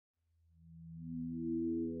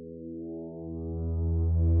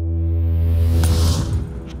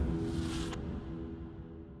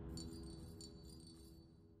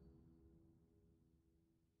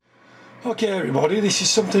Okay everybody, this is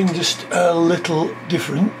something just a little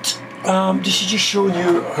different. This is just showing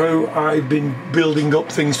you how I've been building up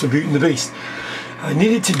things for Beauty and the Beast. I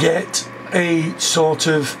needed to get a sort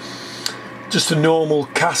of just a normal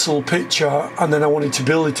castle picture, and then I wanted to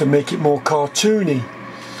build it to make it more cartoony.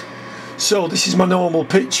 So this is my normal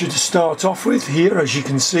picture to start off with here, as you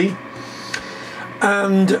can see.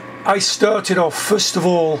 And I started off first of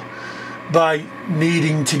all by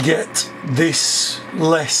needing to get this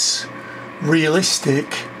less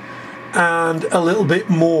realistic and a little bit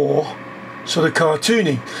more sort of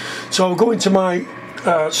cartoony. So I'll go into my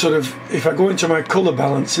if I go into my colour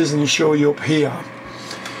balances and show you up here.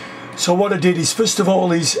 So what I did is, first of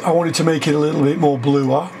all, is I wanted to make it a little bit more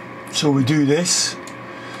bluer. So we do this.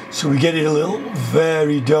 So we get it a little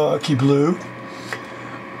very darky blue.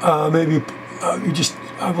 Maybe you just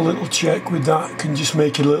have a little check with that. Can just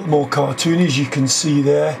make it a little more cartoony, as you can see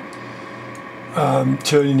there.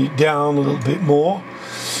 Turning it down a little bit more.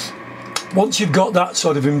 Once you've got that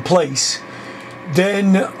sort of in place,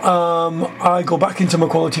 then I go back into my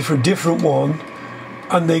quality for a different one,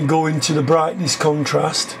 and then go into the brightness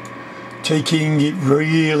contrast, taking it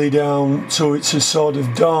really down so it's a sort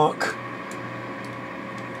of dark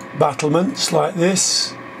battlements like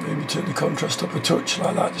this. Maybe turn the contrast up a touch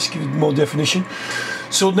like that, just give it more definition.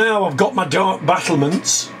 So now I've got my dark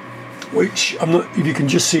battlements, which I'm not, if you can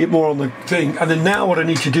just see it more on the thing, and then now what I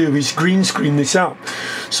need to do is green screen this out.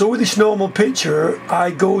 So with this normal picture,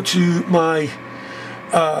 I go to my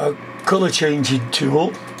colour changing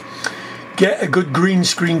tool, get a good green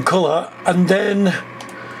screen colour, and then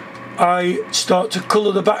I start to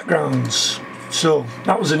colour the backgrounds. So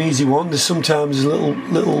that was an easy one. There's sometimes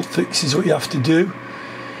little fixes what you have to do.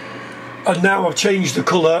 And now I've changed the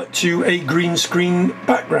colour to a green screen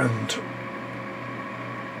background.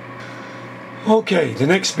 Okay, the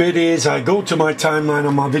next bit is I go to my timeline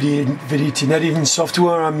on my video editing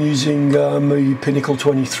software. I'm using the Pinnacle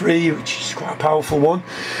 23, which is quite a powerful one.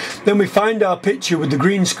 Then we find our picture with the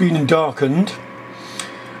green screen and darkened,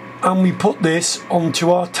 and we put this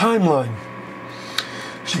onto our timeline.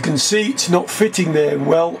 As you can see, it's not fitting there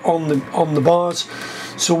well on the bars.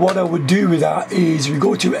 So what I would do with that is we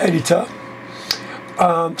go to editor,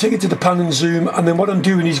 take it to the pan and zoom, and then what I'm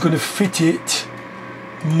doing is going to fit it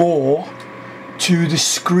more to the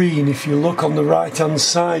screen. If you look on the right hand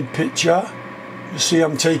side picture, you see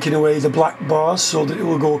I'm taking away the black bars so that it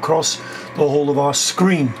will go across the whole of our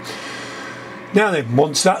screen. Now then,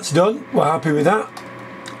 once that's done, we're happy with that,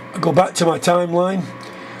 I go back to my timeline,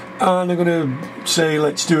 and I'm going to say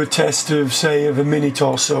let's do a test of, say, of a minute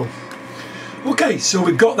or so. Okay, so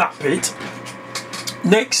we've got that bit.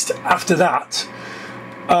 Next, after that,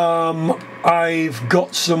 I've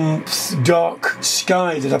got some dark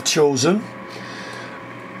sky that I've chosen,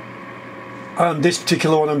 and this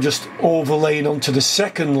particular one I'm just overlaying onto the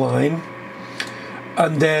second line,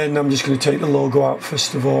 and then I'm just going to take the logo out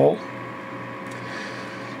first of all.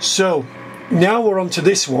 So now we're onto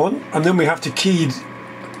this one, and then we have to key.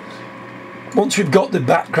 Once we've got the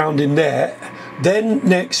background in there, then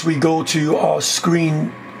next we go to our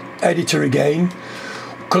screen editor again,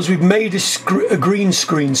 because we've made a green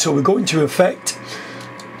screen. So we go into effect,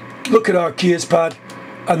 look at our keys pad,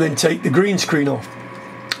 and then take the green screen off.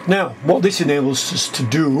 Now what this enables us to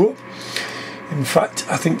do, in fact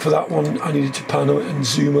I think for that one I needed to pan it and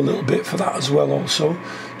zoom a little bit for that as well also,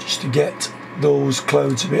 just to get those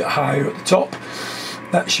clouds a bit higher at the top.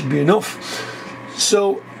 That should be enough.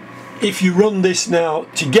 So if you run this now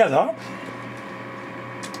together,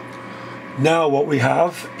 now what we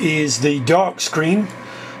have is the dark screen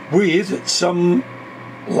with some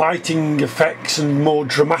lighting effects and more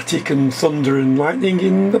dramatic and thunder and lightning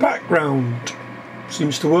in the background.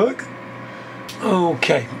 Seems to work.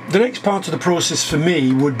 Okay, the next part of the process for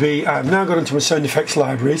me would be, I've now got into my sound effects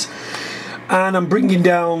libraries, and I'm bringing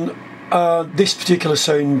down this particular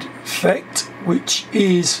sound effect, which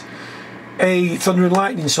is a thunder and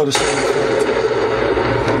lightning sort of sound effect.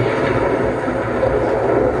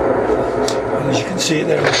 And as you can see it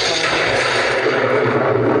there.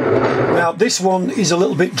 Now this one is a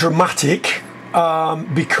little bit dramatic,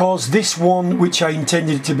 because this one, which I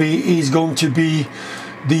intended it to be, is going to be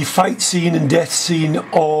the fight scene and death scene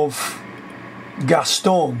of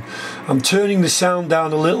Gaston. I'm turning the sound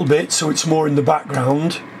down a little bit so it's more in the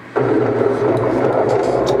background.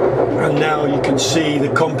 And now you can see the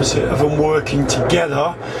composite of them working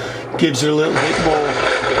together gives it a little bit more,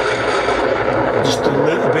 just a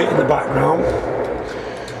little bit in the background.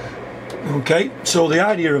 Okay, so the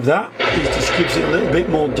idea of that is just gives it a little bit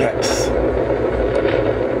more depth.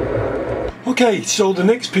 Okay, so the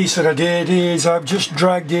next piece that I did is I've just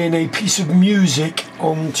dragged in a piece of music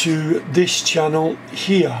onto this channel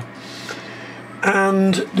here.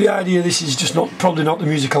 And the idea, this is just probably not the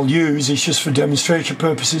music I'll use, it's just for demonstration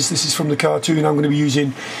purposes. This is from the cartoon. I'm going to be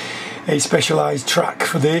using a specialised track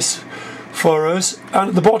for this for us. And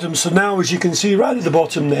at the bottom, so now as you can see right at the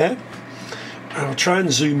bottom there, and I'll try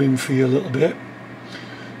and zoom in for you a little bit.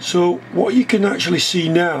 So what you can actually see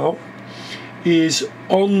now is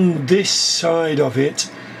on this side of it,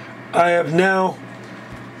 I have now,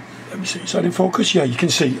 let me see, is that in focus? Yeah, you can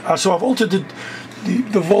see. So I've altered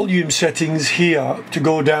the volume settings here to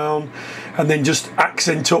go down and then just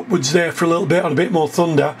accent upwards there for a little bit on a bit more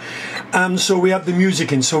thunder. And so we have the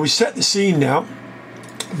music in. So we set the scene now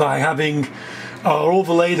by having our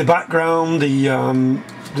overlay, the background, the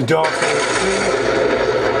dark thing.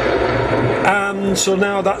 And so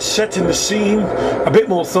now that's setting the scene, a bit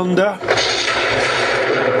more thunder.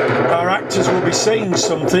 Our actors will be saying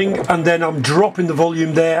something, and then I'm dropping the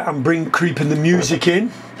volume there and creeping the music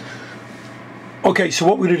in. Okay, so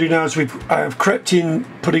what we're going to do now is I have crept in,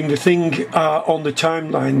 putting the thing on the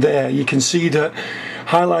timeline there. You can see that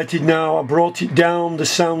highlighted now. I brought it down the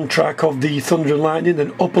soundtrack of the Thunder and Lightning,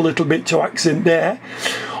 then up a little bit to accent there.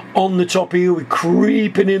 On the top here, we're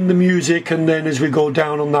creeping in the music, and then as we go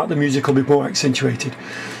down on that, the music will be more accentuated.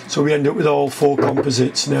 So we end up with all 4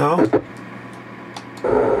 composites now.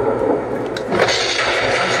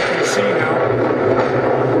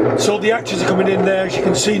 So the actors are coming in there. As you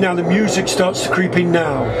can see now, the music starts to creep in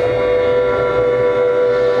now.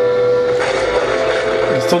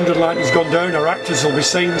 The thunder and lightning's gone down. Our actors will be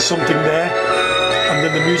saying something there, and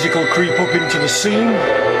then the music will creep up into the scene. And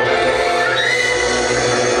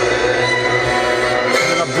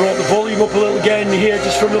then I've brought the volume up a little again here,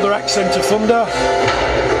 just for another accent of thunder.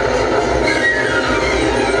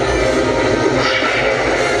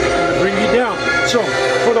 And bring it down. So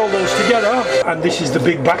put all those together, and this is the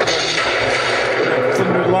big background.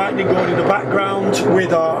 Thunder and lightning going in the background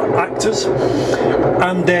with our actors,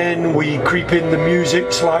 and then we creep in the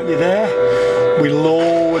music slightly there. We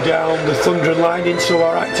lower down the thunder and lightning so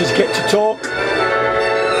our actors get to talk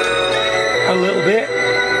a little bit,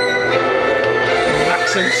 and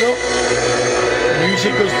accents up. The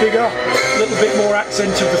music goes bigger, a little bit more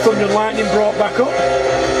accent of the thunder and lightning brought back up.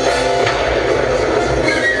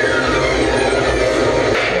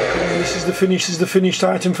 This is the finished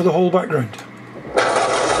item for the whole background.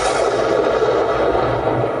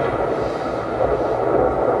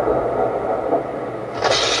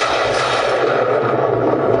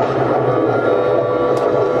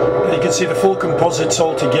 And you can see the full composites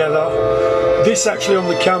all together. This actually on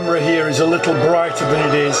the camera here is a little brighter than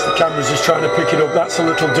it is. The camera's just trying to pick it up. That's a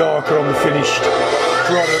little darker on the finished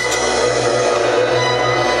product.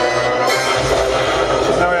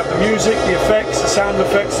 Now we have the music, the effects, the sound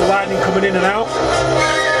effects, the lightning coming in and out.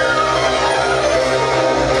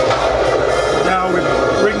 Now we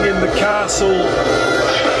bring in the castle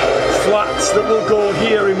flats that will go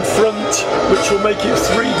here in front, which will make it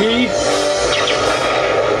 3D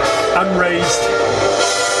and raised.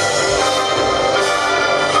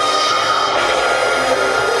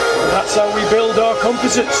 And that's how we build our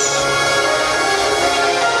composites.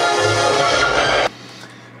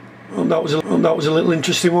 That was a little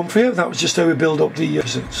interesting one for you. That was just how we build up the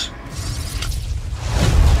composites.